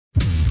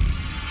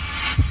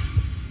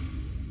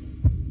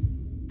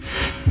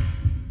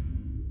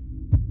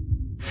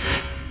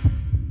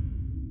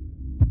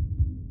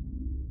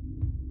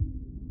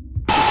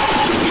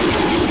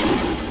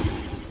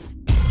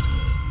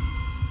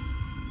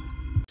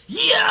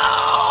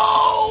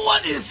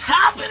What is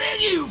happening,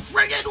 you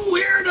friggin'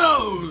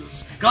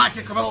 weirdos?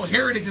 Galactic Criminal,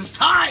 here it is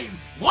time,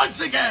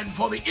 once again,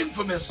 for the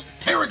infamous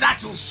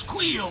pterodactyl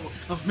squeal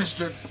of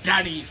Mr.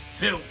 Daddy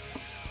Filth.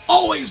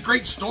 Always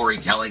great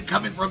storytelling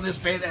coming from this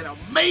band and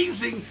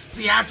amazing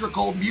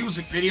theatrical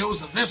music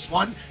videos, and this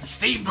one is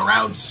themed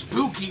around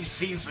spooky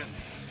season.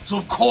 So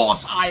of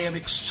course I am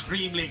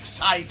extremely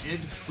excited.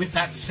 With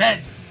that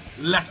said,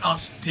 let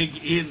us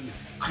dig in.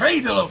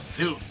 Cradle of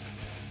Filth,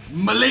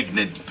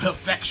 Malignant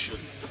Perfection.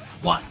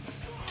 1,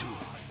 2.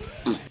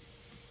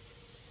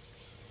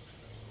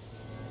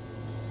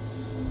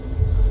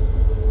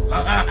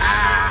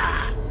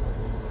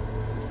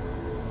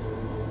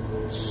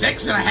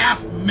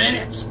 6.5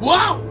 minutes.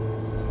 Whoa!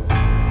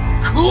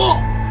 Cool!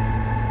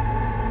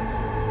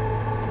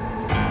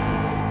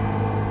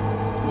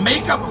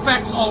 Makeup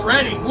effects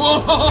already.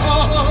 Whoa!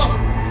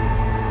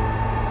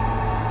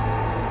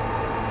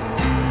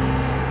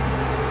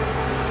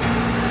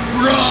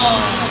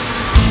 Bruh!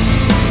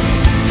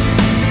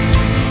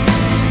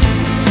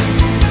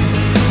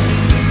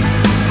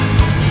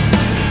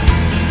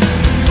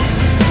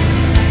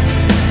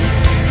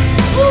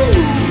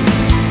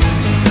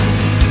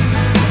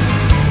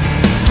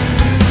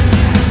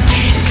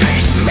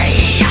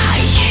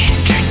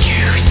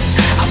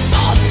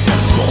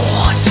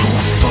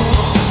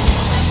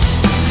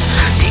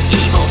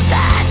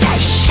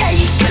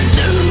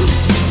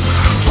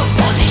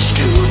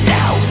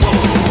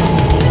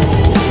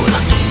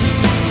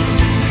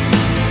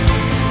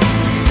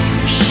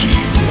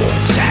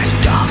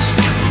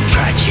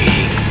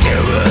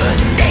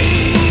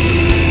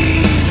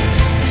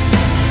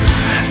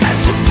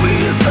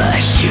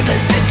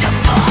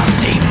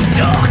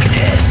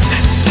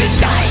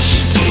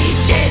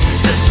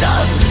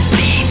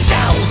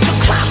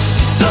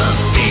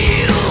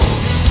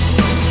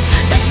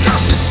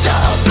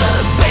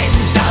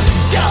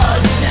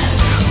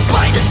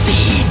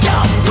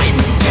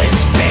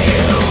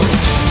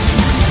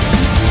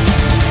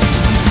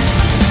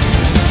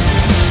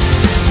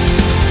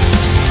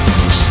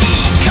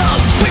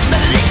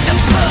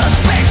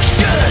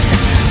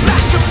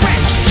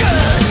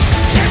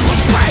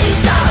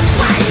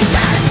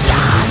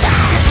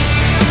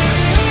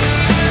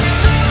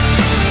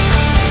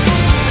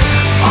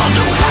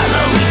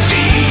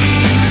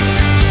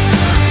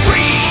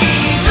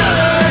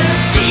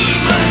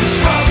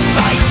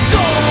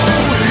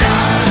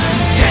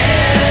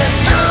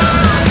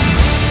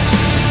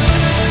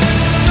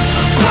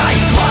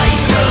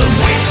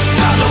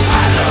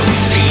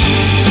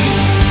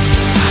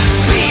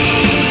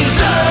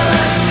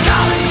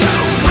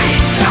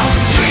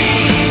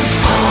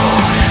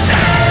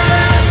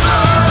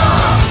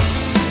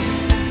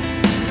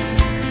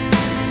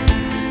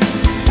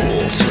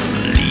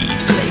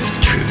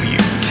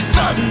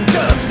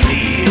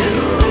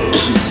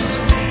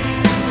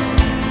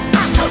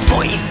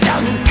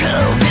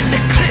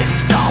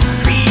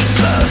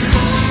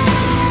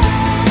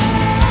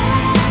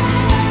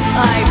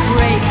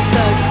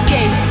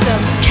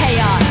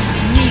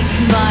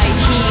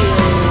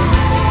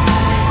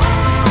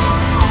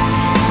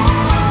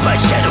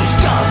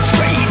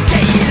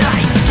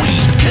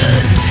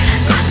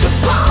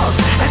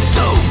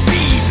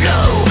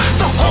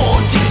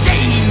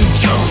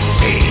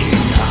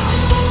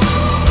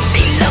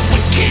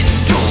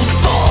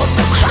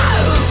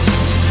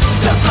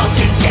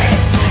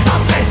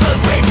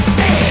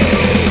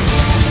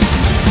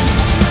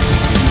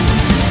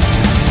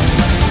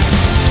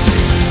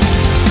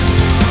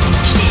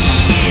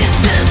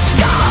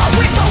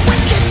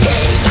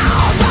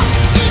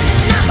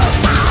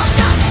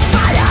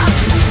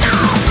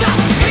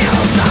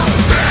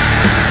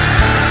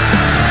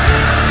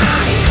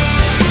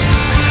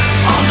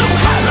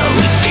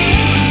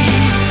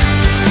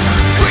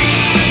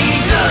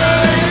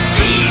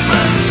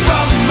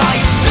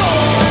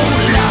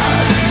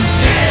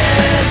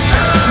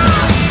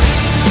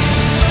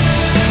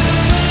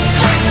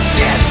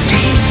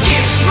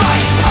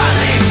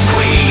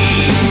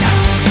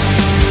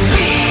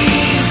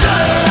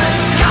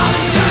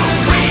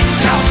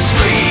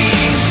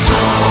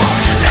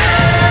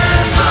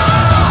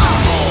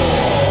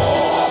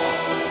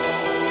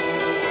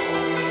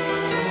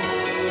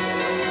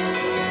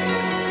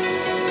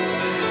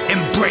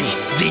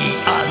 Embrace the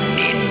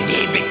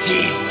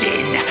uninhibited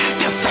in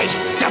the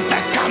face of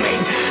the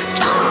coming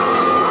storm.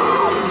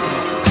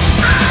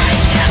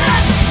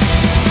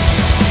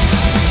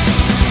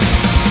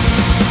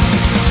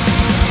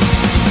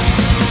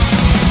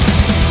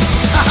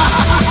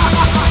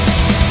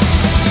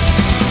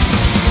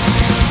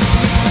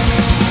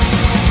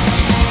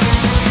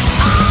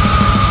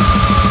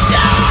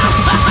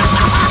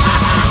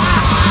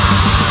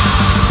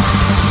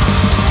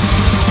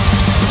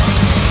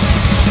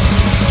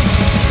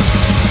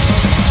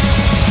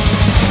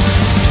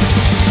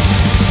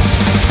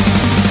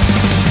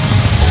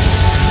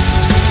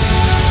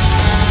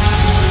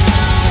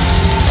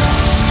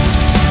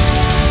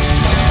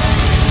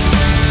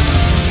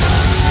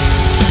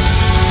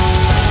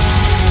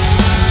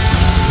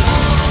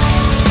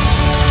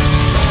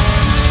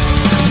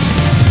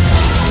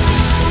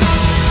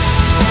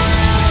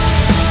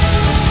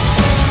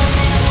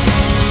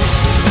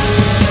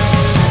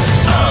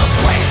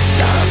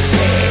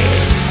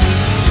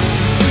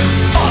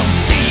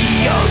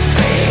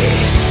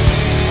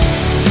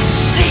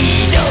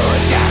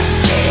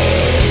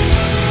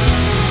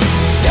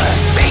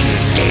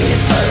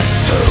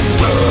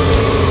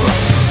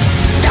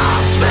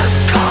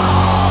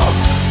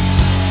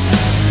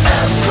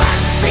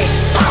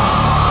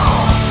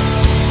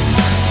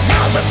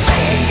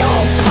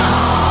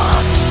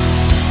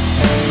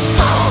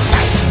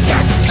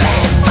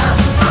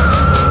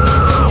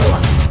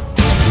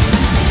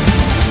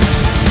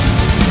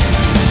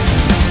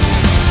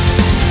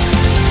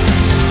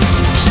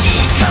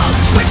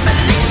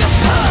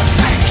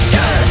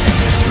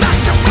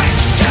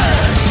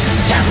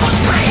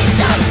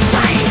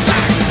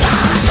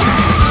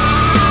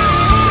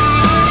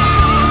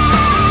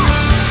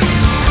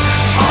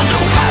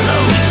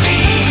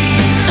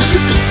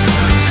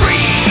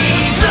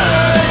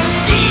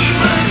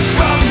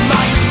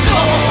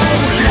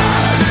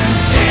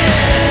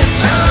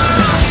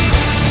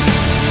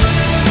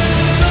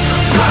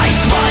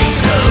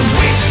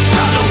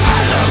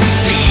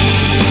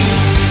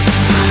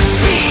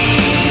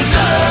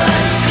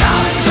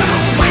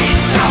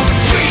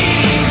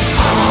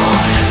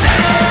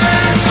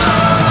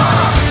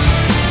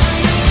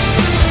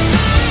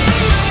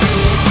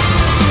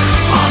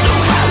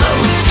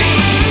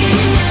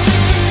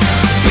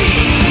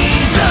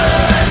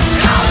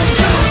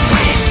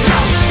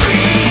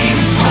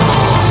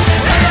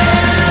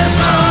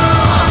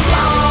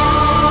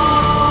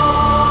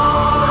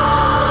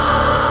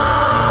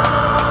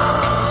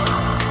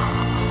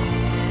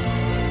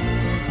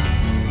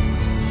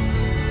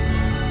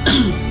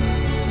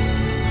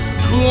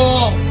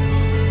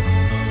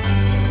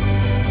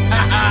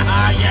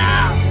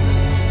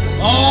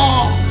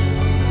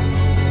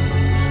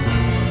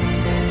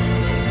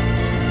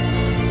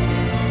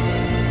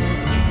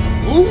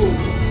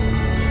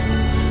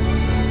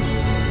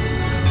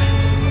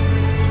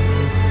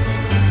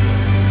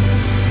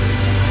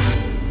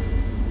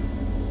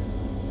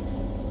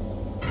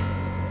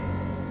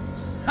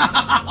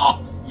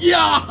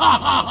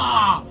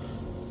 Yeah!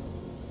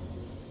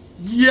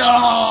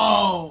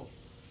 Yo!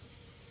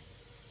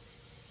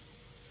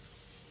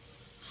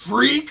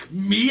 Freak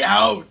me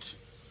out.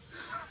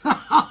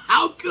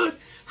 How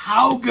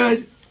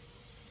good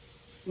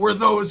were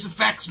those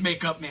effects,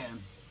 makeup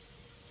man?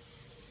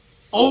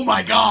 Oh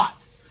my god.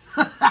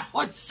 That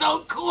was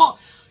so cool.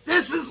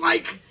 This is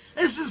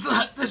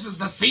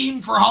the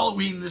theme for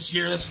Halloween this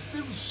year. It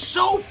was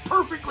so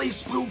perfectly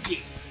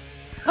spooky.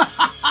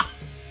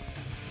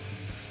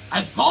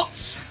 I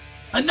thought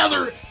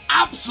another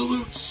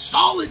absolute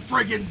solid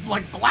friggin'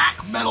 like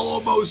black metal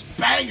almost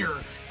banger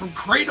from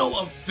Cradle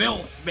of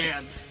Filth,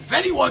 man. If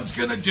anyone's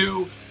gonna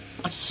do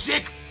a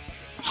sick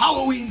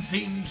Halloween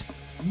themed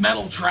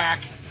metal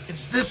track,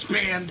 it's this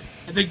band,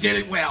 and they did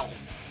it well.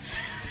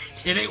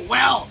 Did it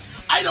well.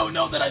 I don't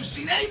know that I've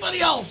seen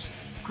anybody else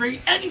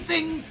create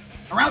anything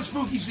around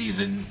spooky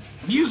season,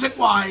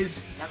 music-wise,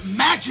 that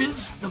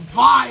matches the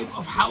vibe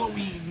of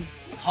Halloween,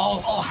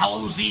 All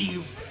Hallows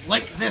Eve,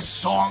 like this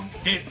song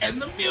did.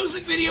 And the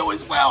music video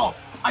as well.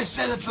 I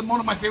said that's one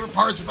of my favorite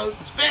parts about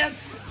this band.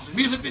 The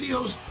music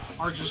videos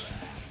are just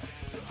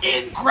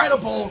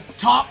incredible,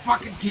 top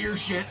fucking tier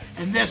shit,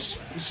 and this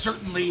is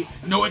certainly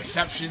no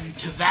exception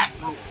to that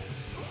rule.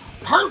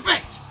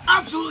 Perfect!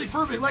 Absolutely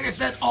perfect. Like I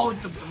said, all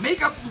the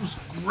makeup was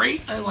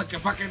great. Like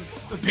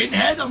the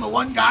pinhead on the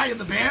one guy in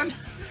the band.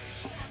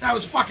 That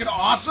was fucking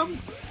awesome.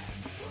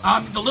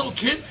 The little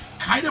kid,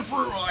 kind of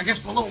for a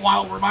little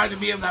while, reminded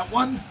me of that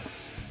one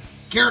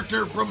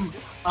character from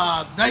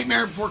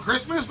Nightmare Before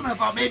Christmas, but I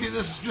thought maybe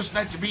this is just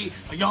meant to be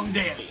a young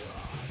Danny.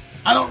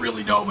 I don't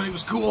really know, but it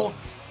was cool.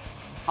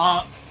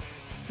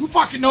 Who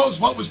fucking knows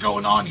what was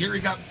going on here? He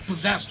got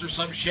possessed or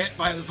some shit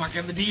by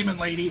the demon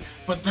lady.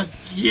 But the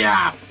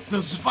deadite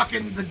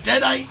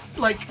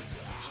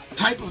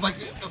type of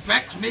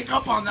effects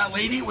makeup on that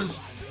lady was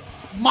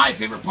my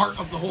favorite part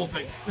of the whole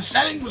thing. The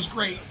setting was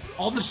great.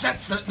 All the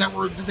sets that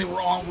they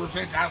were on were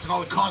fantastic. All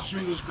the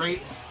costuming was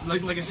great.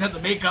 Like I said, the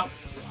makeup.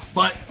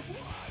 But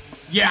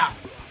yeah,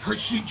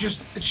 she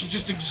just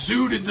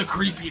exuded the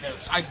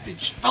creepiness.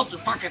 She felt her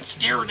fucking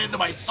staring into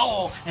my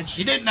soul, and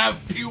she didn't have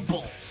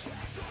pupils.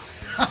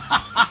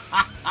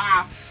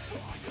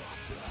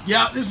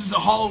 Yeah, this is the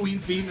Halloween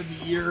theme of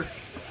the year.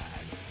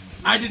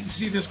 I didn't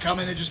see this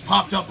coming. It just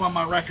popped up on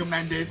my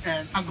recommended,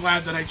 and I'm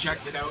glad that I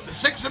checked it out. The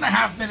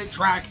 6.5 minute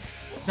track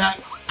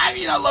that,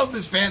 I love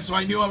this band, so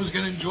I knew I was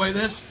going to enjoy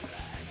this.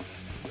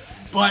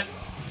 But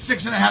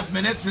 6.5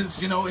 minutes is,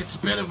 it's a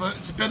bit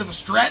of a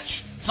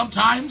stretch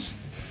sometimes.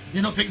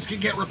 Things can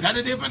get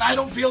repetitive, and I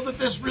don't feel that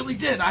this really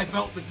did. I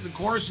felt the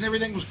chorus and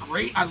everything was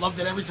great. I loved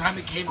it every time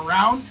it came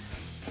around.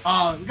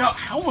 We got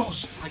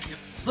almost a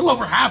little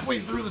over halfway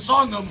through the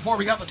song though before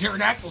we got the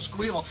pterodactyl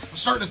squeal. I was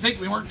starting to think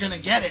we weren't gonna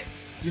get it.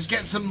 He was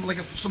getting some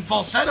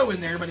falsetto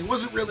in there, but he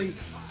wasn't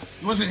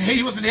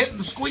hitting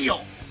the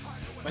squeal.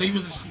 But he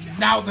was,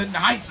 now that in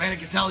hindsight I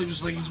can tell he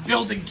was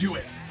building to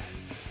it.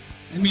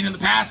 In the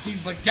past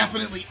he's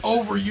definitely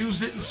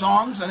overused it in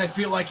songs, and I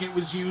feel like it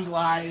was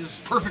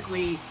utilized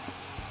perfectly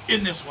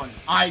in this one.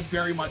 I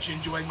very much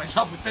enjoyed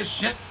myself with this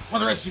shit. What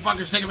the rest of you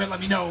fuckers think of it, let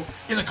me know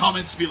in the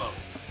comments below.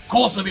 Of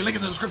course, there'll be a link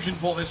in the description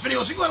for this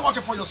video, so you can go and watch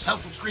it for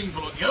yourself on screen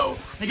for the video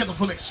and get the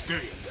full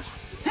experience.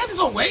 And as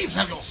always,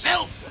 have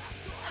yourself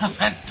a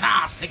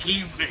fantastic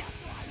evening.